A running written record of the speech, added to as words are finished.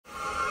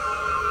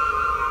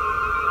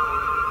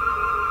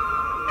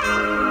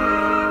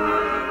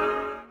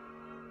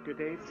Good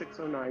day,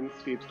 609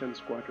 Steveston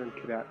Squadron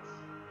cadets,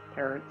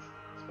 parents,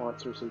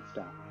 sponsors, and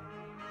staff.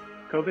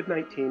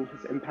 COVID-19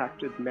 has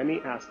impacted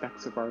many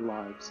aspects of our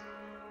lives.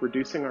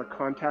 Reducing our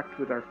contact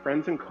with our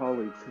friends and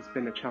colleagues has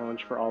been a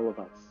challenge for all of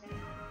us.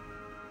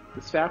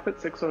 The staff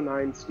at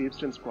 609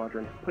 Steveston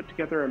Squadron have put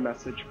together a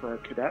message for our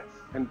cadets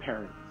and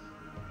parents.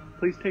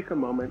 Please take a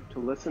moment to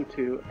listen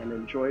to and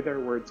enjoy their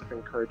words of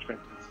encouragement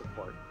and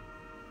support.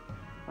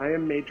 I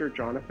am Major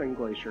Jonathan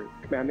Glacier,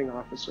 Commanding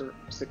Officer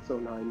of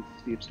 609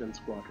 Steveston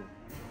Squadron.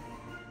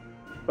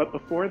 But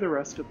before the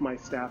rest of my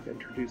staff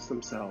introduce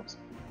themselves,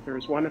 there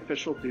is one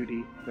official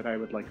duty that I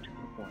would like to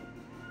perform.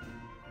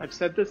 I've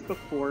said this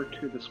before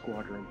to the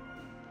squadron.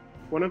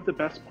 One of the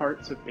best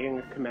parts of being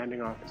a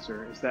commanding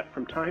officer is that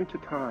from time to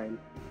time,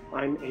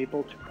 I'm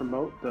able to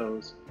promote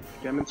those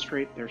who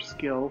demonstrate their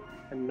skill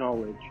and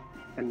knowledge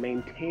and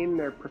maintain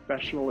their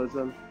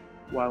professionalism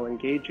while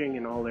engaging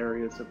in all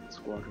areas of the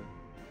squadron.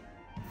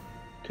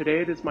 Today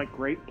it is my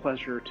great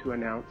pleasure to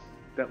announce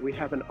that we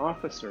have an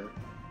officer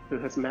who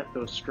has met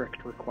those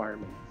strict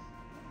requirements.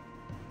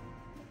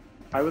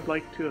 I would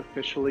like to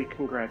officially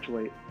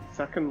congratulate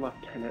Second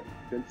Lieutenant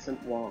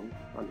Vincent Wong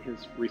on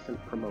his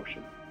recent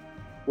promotion.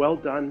 Well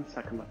done,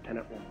 Second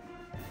Lieutenant Wong.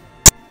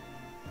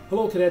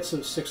 Hello cadets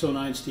of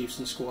 609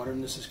 Steveston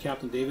Squadron, this is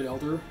Captain David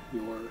Elder,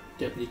 your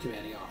Deputy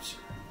Commanding Officer.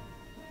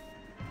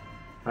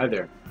 Hi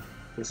there,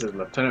 this is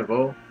Lieutenant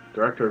Vo,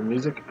 Director of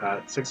Music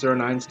at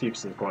 609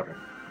 Steveston Squadron.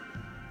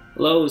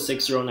 Hello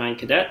 609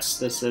 cadets,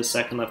 this is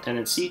Second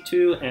Lieutenant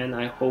C2 and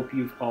I hope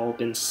you've all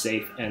been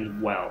safe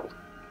and well.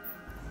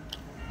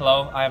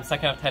 Hello, I am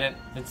Second Lieutenant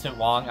Vincent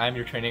Wong, I am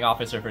your training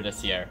officer for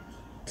this year.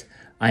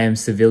 I am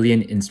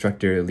Civilian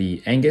Instructor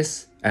Lee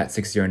Angus at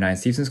 609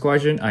 Steveston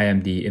Squadron. I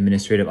am the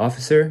Administrative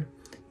Officer,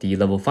 the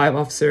Level 5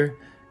 Officer,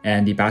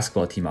 and the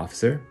Basketball Team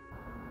Officer.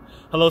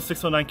 Hello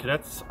 609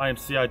 cadets, I am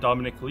CI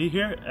Dominic Lee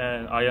here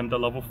and I am the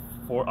Level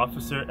 4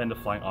 Officer and the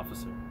Flying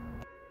Officer.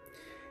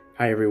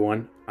 Hi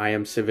everyone, I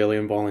am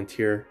Civilian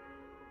Volunteer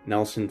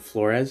Nelson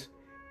Flores.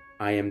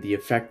 I am the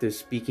Effective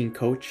Speaking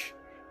Coach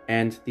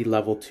and the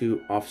Level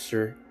 2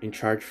 Officer in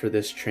charge for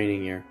this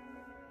training year.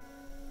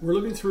 We're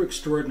living through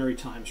extraordinary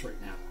times right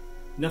now.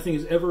 Nothing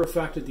has ever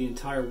affected the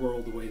entire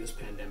world the way this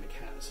pandemic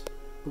has.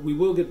 But we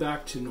will get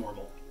back to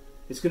normal.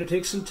 It's going to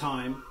take some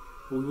time,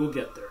 but we will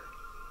get there.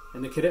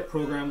 And the cadet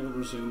program will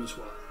resume as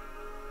well.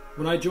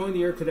 When I joined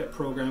the Air Cadet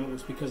program, it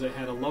was because I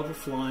had a love of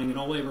flying and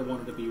all I ever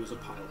wanted to be was a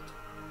pilot.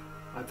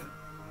 I've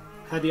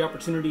had the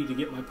opportunity to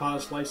get my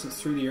pilot's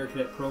license through the Air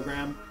Cadet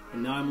program,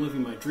 and now I'm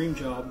living my dream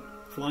job,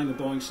 flying the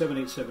Boeing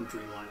 787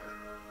 Dreamliner.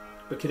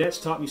 But cadets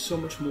taught me so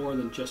much more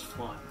than just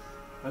flying.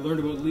 I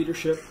learned about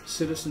leadership,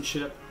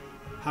 citizenship,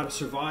 how to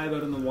survive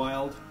out in the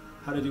wild,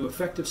 how to do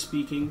effective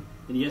speaking,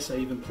 and yes, I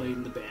even played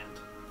in the band.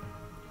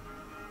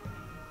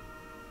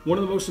 One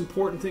of the most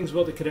important things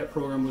about the cadet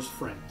program was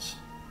friends.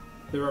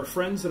 There are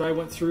friends that I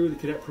went through the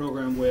cadet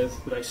program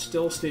with that I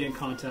still stay in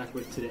contact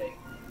with today.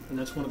 And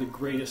that's one of the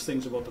greatest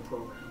things about the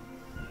program.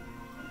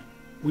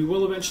 We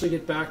will eventually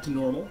get back to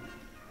normal,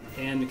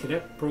 and the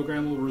cadet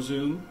program will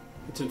resume.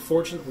 It's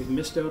unfortunate we've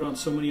missed out on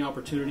so many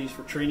opportunities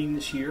for training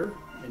this year,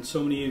 and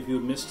so many of you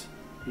have missed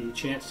the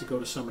chance to go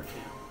to summer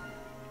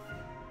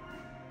camp.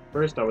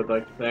 First, I would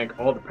like to thank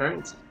all the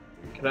parents,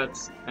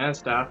 cadets, and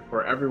staff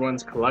for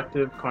everyone's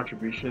collective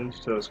contributions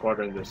to the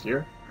squadron this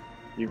year.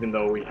 Even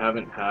though we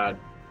haven't had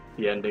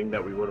the ending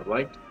that we would have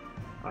liked,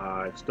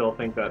 I still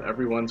think that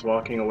everyone's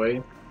walking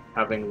away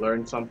having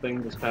learned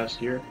something this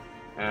past year,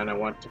 and I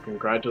want to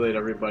congratulate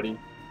everybody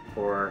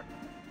for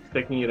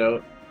sticking it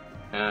out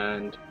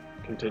and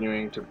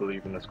continuing to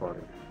believe in the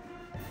squadron.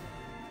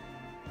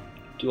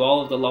 To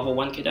all of the Level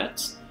 1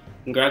 cadets,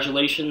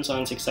 congratulations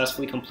on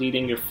successfully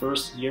completing your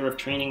first year of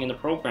training in the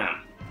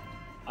program.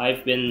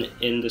 I've been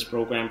in this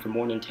program for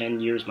more than 10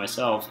 years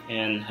myself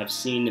and have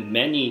seen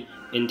many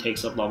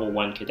intakes of Level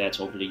 1 cadets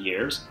over the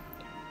years.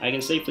 I can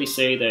safely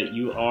say that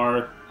you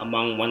are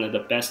among one of the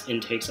best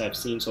intakes I've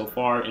seen so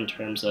far in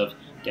terms of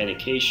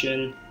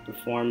dedication,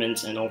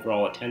 performance, and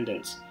overall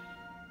attendance.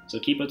 So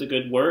keep up the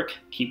good work,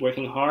 keep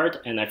working hard,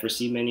 and I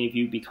foresee many of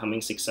you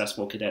becoming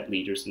successful cadet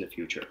leaders in the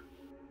future.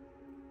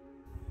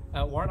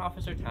 Warrant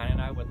Officer Tan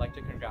and I would like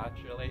to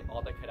congratulate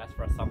all the cadets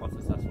for a somewhat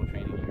successful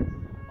training year.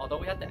 Although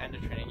we had to end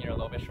the training year a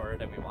little bit shorter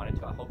than we wanted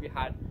to, I hope you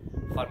had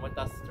fun with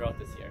us throughout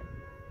this year.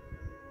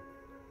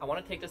 I want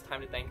to take this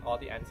time to thank all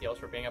the NCOs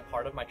for being a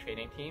part of my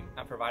training team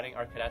and providing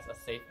our cadets a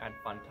safe and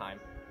fun time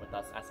with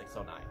us at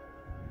 609.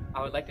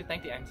 I would like to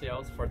thank the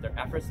NCOs for their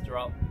efforts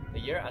throughout the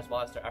year as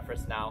well as their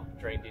efforts now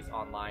during these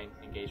online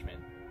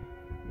engagement.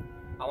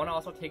 I want to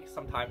also take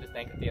some time to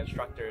thank the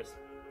instructors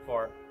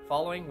for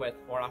following with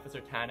Warrant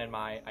Officer Tan and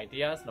my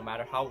ideas, no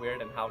matter how weird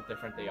and how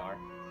different they are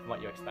from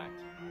what you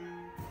expect.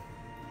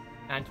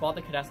 And to all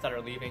the cadets that are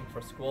leaving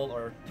for school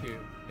or to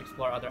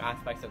explore other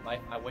aspects in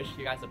life, I wish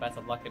you guys the best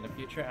of luck in the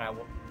future,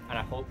 and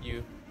I hope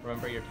you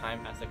remember your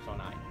time at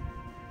 609.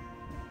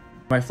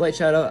 My flight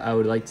shout out, I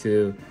would like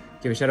to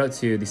give a shout out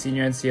to the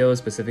senior NCOs,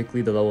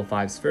 specifically the level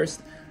 5s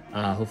first.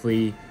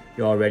 Hopefully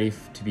you're all ready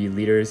to be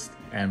leaders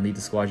and lead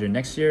the squadron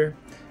next year.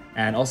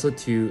 and also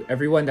to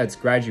everyone that's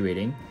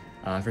graduating.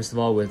 First of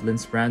all, with Lynn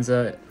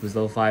Speranza, who's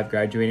level 5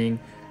 graduating,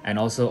 and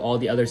also all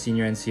the other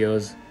senior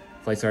NCOs,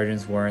 flight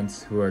sergeants,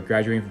 warrants, who are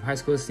graduating from high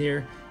school this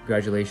year.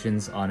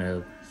 Congratulations on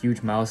a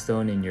huge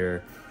milestone in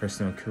your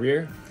personal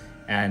career.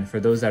 And for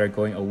those that are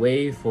going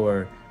away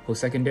for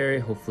post-secondary,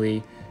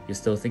 hopefully you'll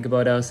still think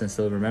about us and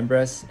still remember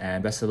us,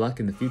 and best of luck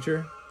in the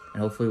future.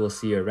 And hopefully we'll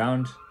see you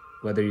around,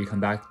 whether you come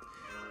back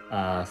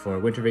for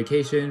winter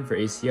vacation, for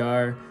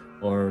ACR,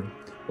 or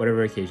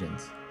whatever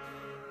occasions.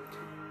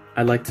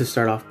 I'd like to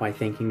start off by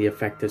thanking the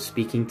Effective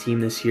Speaking team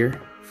this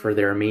year for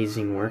their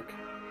amazing work.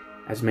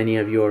 As many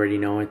of you already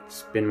know,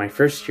 it's been my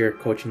first year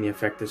coaching the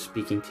Effective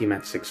Speaking team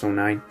at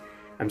 609.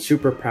 I'm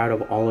super proud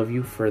of all of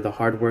you for the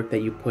hard work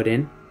that you put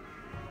in.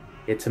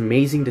 It's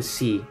amazing to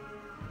see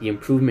the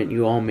improvement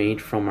you all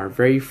made from our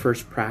very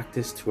first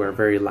practice to our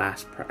very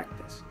last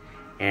practice.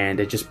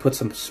 And it just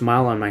puts a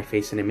smile on my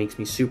face, and it makes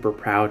me super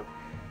proud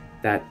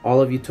that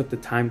all of you took the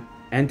time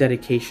and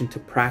dedication to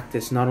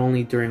practice, not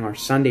only during our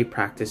Sunday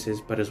practices,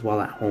 but as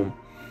well at home.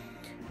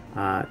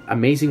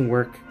 Amazing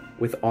work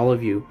with all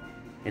of you,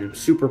 and I'm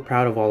super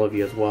proud of all of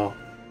you as well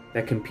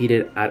that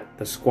competed at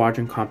the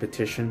squadron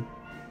competition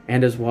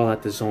and as well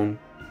at the zone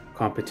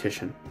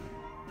competition.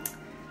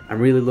 I'm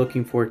really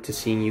looking forward to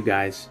seeing you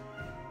guys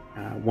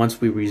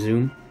once we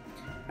resume.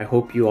 I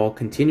hope you all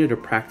continue to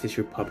practice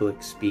your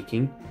public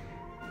speaking.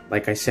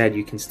 Like I said,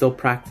 you can still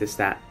practice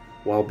that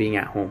while being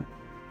at home.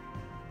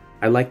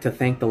 I'd like to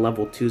thank the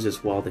level 2s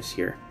as well this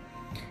year.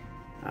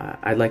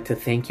 I'd like to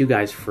thank you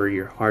guys for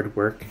your hard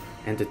work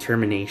and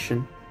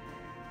determination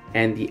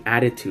and the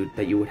attitude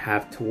that you would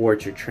have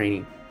towards your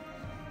training.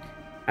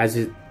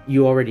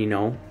 You already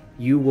know,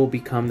 you will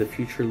become the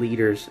future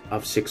leaders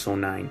of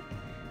 609.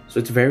 So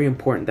it's very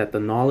important that the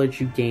knowledge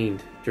you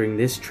gained during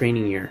this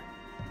training year,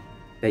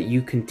 that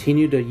you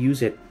continue to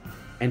use it,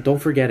 and don't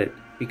forget it,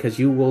 because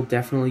you will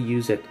definitely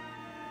use it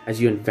as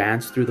you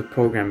advance through the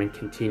program and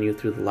continue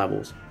through the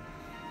levels.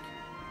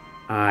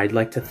 I'd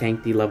like to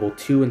thank the level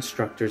 2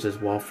 instructors as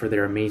well for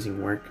their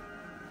amazing work.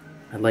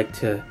 I'd like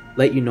to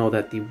let you know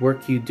that the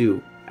work you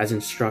do as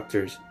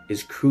instructors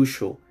is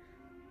crucial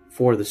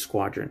for the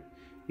squadron.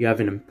 You have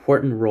an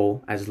important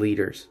role as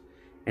leaders,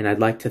 and I'd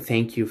like to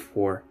thank you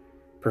for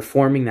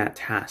performing that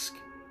task,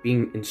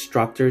 being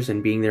instructors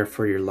and being there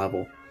for your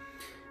level.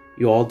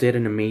 You all did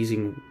an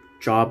amazing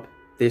job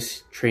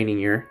this training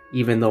year,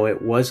 even though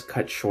it was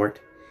cut short.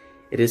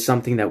 It is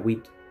something that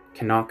we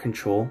cannot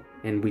control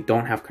and we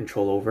don't have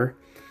control over.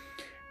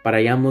 But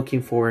I am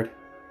looking forward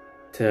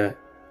to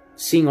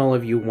seeing all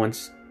of you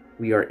once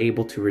we are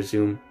able to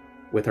resume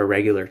with our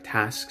regular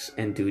tasks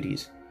and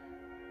duties.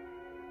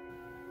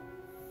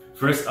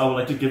 First, I would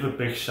like to give a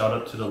big shout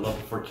out to the level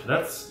 4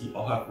 cadets. You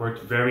all have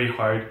worked very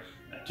hard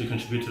to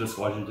contribute to the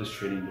squadron this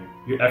training year.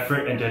 Your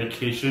effort and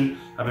dedication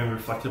have been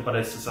reflected by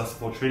the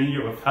successful training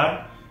year we've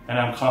had, and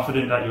I'm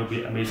confident that you'll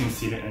be amazing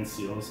senior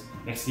NCOs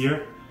next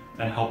year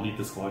and help lead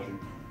the squadron.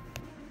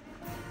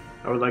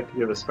 I would like to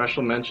give a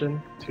special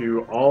mention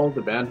to all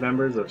the band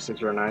members of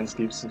 609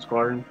 Steveston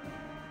Squadron.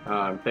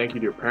 Thank you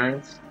to your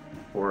parents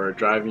for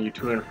driving you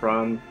to and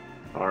from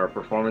our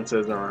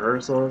performances and our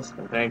rehearsals,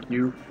 and thank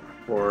you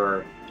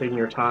for taking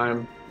your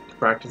time to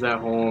practice at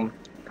home,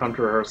 come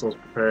to rehearsals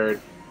prepared.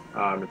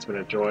 It's been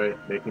a joy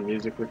making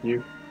music with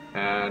you,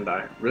 and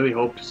I really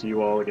hope to see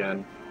you all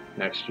again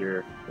next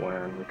year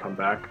when we come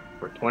back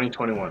for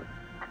 2021.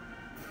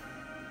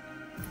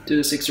 To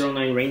the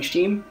 609 range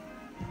team,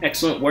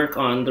 excellent work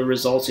on the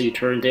results that you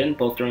turned in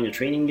both during the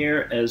training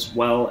year as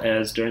well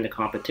as during the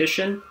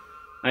competition.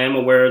 I am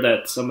aware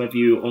that some of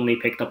you only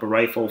picked up a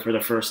rifle for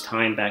the first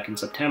time back in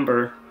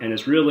September, and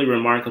it's really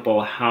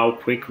remarkable how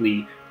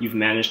quickly you've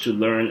managed to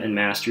learn and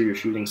master your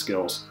shooting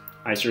skills.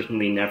 I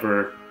certainly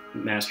never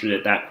mastered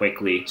it that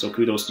quickly, so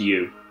kudos to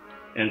you.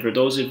 And for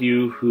those of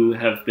you who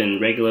have been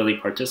regularly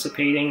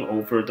participating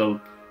over the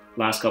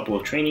last couple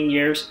of training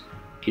years,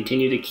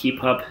 continue to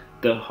keep up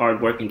the hard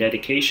work and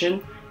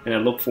dedication, and I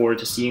look forward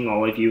to seeing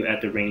all of you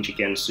at the range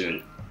again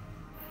soon.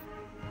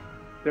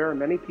 There are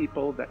many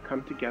people that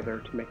come together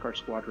to make our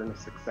squadron a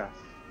success,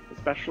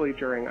 especially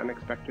during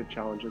unexpected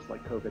challenges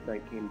like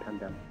COVID-19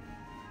 pandemic.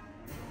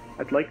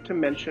 I'd like to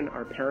mention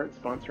our Parent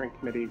Sponsoring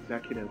Committee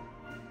executive,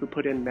 who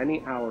put in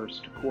many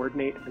hours to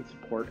coordinate and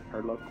support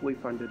our locally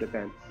funded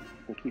events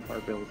and keep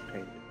our bills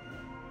paid.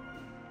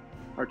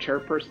 Our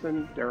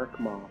chairperson, Derek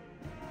Ma,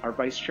 our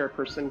vice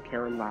chairperson,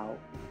 Karen Lau,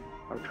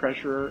 our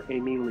treasurer,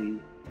 Amy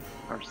Lee,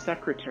 our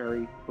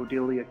secretary,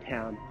 Odelia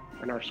Tam,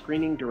 and our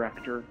screening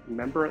director and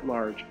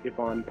member-at-large,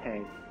 Yvonne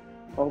Pang.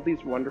 All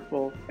these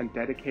wonderful and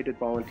dedicated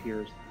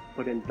volunteers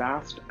put in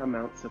vast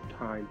amounts of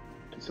time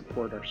to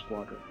support our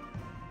squadron.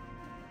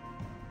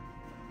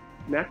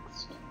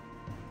 Next,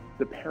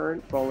 the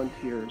parent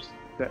volunteers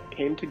that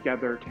came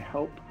together to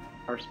help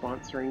our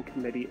sponsoring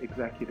committee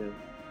executive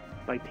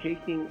by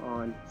taking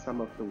on some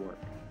of the work.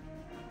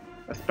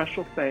 A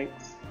special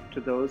thanks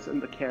to those in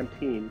the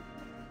canteen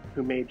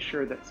who made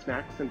sure that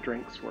snacks and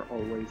drinks were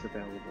always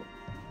available.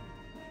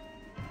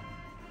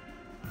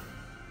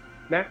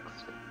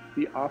 Next,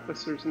 the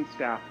officers and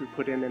staff who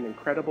put in an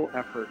incredible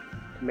effort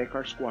to make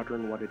our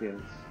squadron what it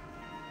is.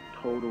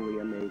 Totally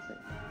amazing.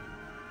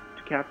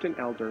 To Captain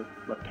Elder,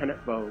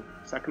 Lieutenant Bow,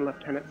 Second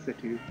Lieutenant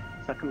Situ,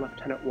 Second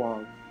Lieutenant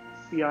Wong,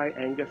 CI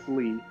Angus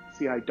Lee,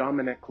 CI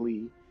Dominic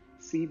Lee,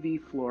 CV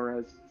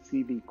Flores,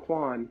 CV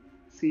Kwan,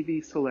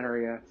 CV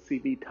Solaria,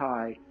 CV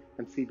Tai,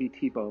 and CV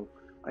Tebow,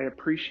 I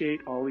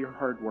appreciate all your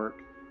hard work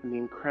and the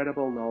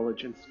incredible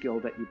knowledge and skill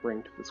that you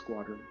bring to the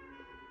squadron.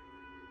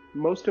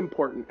 Most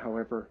important,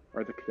 however,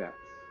 are the cadets.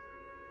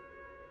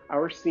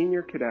 Our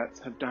senior cadets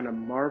have done a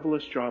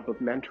marvelous job of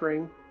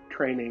mentoring,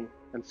 training,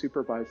 and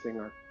supervising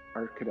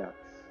our cadets.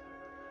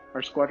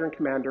 Our Squadron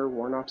Commander,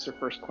 Warrant Officer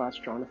First Class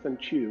Jonathan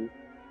Chu,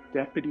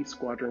 Deputy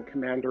Squadron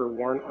Commander,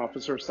 Warrant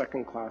Officer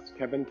Second Class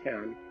Kevin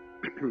Tan,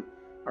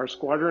 our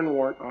Squadron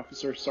Warrant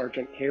Officer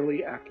Sergeant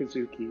Haley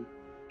Akizuki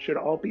should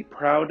all be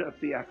proud of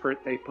the effort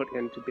they put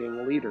into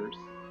being leaders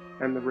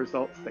and the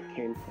results that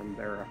came from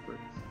their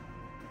efforts.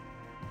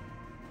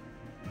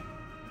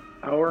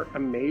 Our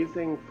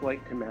amazing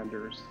flight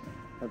commanders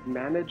have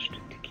managed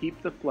to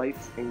keep the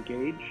flights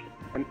engaged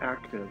and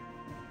active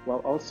while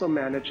also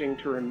managing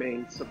to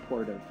remain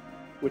supportive,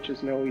 which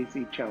is no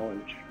easy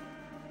challenge.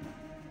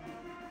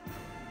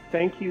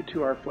 Thank you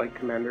to our flight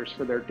commanders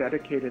for their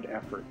dedicated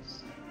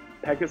efforts.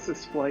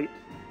 Pegasus Flight,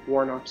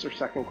 Warrant Officer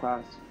Second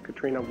Class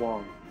Katrina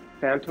Wong.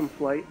 Phantom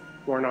Flight,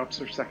 Warrant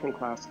Officer Second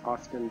Class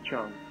Austin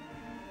Chung.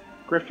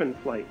 Griffin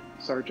Flight,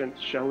 Sergeant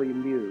Shelley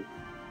Liu.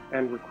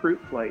 And Recruit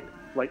Flight,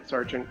 Flight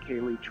Sergeant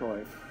Kaylee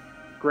Choi.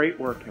 Great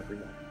work,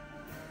 everyone.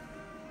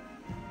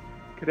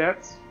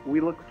 Cadets,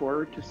 we look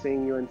forward to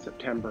seeing you in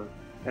September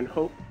and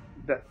hope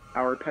that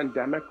our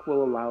pandemic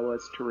will allow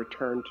us to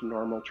return to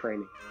normal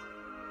training.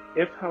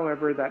 If,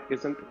 however, that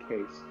isn't the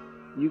case,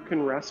 you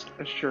can rest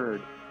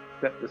assured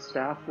that the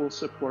staff will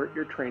support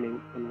your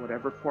training in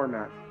whatever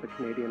format the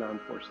Canadian Armed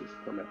Forces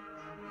permits.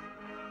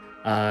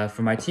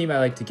 For my team, I'd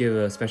like to give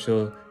a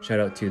special shout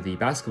out to the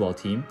basketball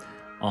team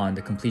on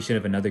the completion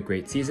of another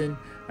great season.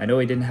 I know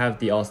we didn't have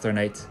the All-Star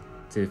night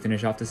to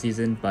finish off the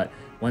season, but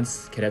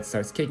once Cadet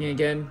starts kicking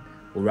again,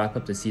 we'll wrap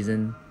up the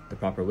season the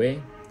proper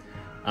way.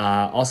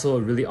 Also,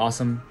 a really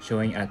awesome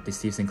showing at the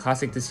Steveston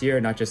Classic this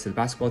year, not just the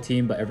basketball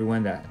team, but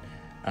everyone that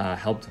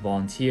helped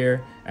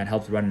volunteer and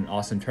helped run an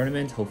awesome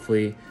tournament.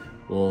 Hopefully,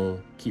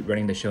 we'll keep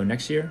running the show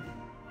next year.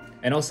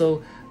 And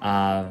also,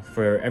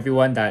 for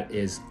everyone that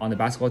is on the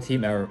basketball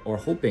team or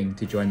hoping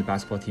to join the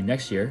basketball team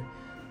next year,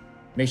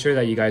 make sure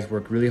that you guys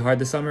work really hard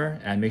this summer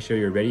and make sure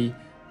you're ready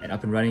and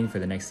up and running for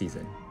the next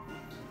season.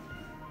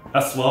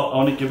 As well, I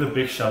want to give a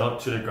big shout out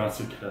to the ground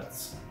suit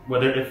cadets.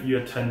 Whether if you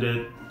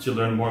attended to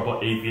learn more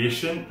about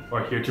aviation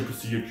or here to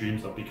pursue your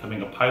dreams of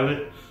becoming a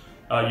pilot,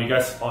 you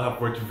guys all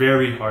have worked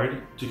very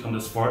hard to come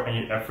this far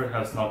and your effort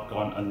has not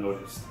gone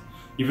unnoticed.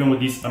 Even with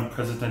these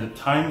unprecedented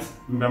times,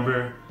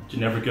 remember to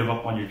never give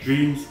up on your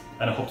dreams,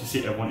 and I hope to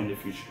see everyone in the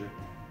future.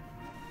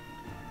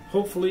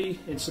 Hopefully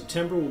in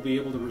September we'll be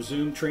able to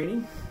resume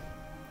training.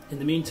 In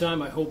the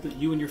meantime, I hope that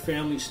you and your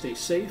family stay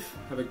safe,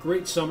 have a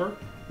great summer,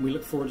 and we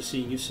look forward to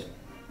seeing you soon.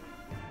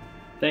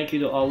 Thank you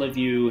to all of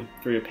you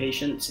for your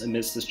patience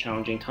amidst this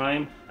challenging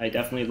time. I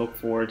definitely look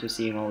forward to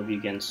seeing all of you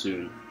again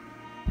soon.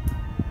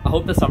 I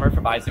hope the summer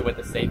provides you with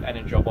a safe and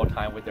enjoyable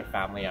time with your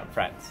family and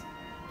friends.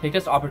 Take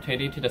this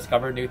opportunity to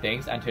discover new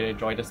things and to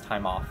enjoy this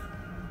time off.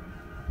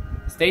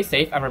 Stay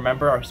safe and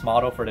remember our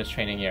motto for this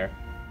training year: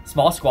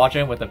 small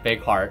squadron with a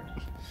big heart.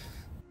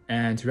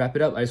 And to wrap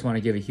it up, I just want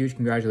to give a huge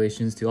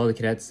congratulations to all the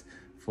cadets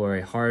for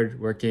a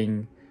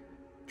hard-working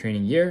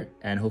training year,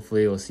 and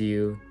hopefully we'll see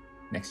you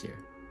next year.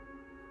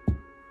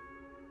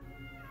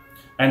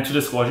 And to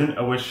the squadron,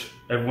 I wish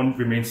everyone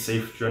remains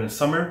safe during the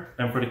summer.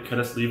 And for the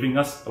cadets leaving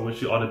us, I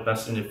wish you all the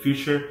best in the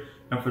future.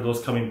 And for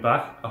those coming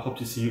back, I hope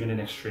to see you in the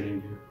next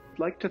training year. I'd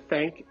like to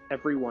thank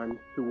everyone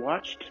who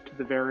watched to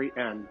the very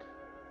end.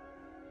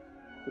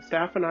 The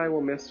staff and I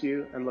will miss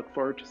you and look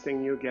forward to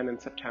seeing you again in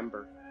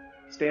September.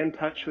 Stay in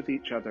touch with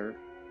each other.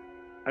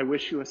 I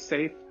wish you a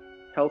safe,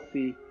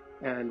 healthy,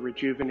 and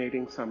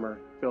rejuvenating summer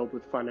filled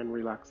with fun and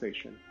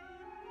relaxation.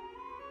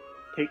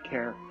 Take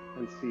care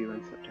and see you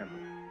in September.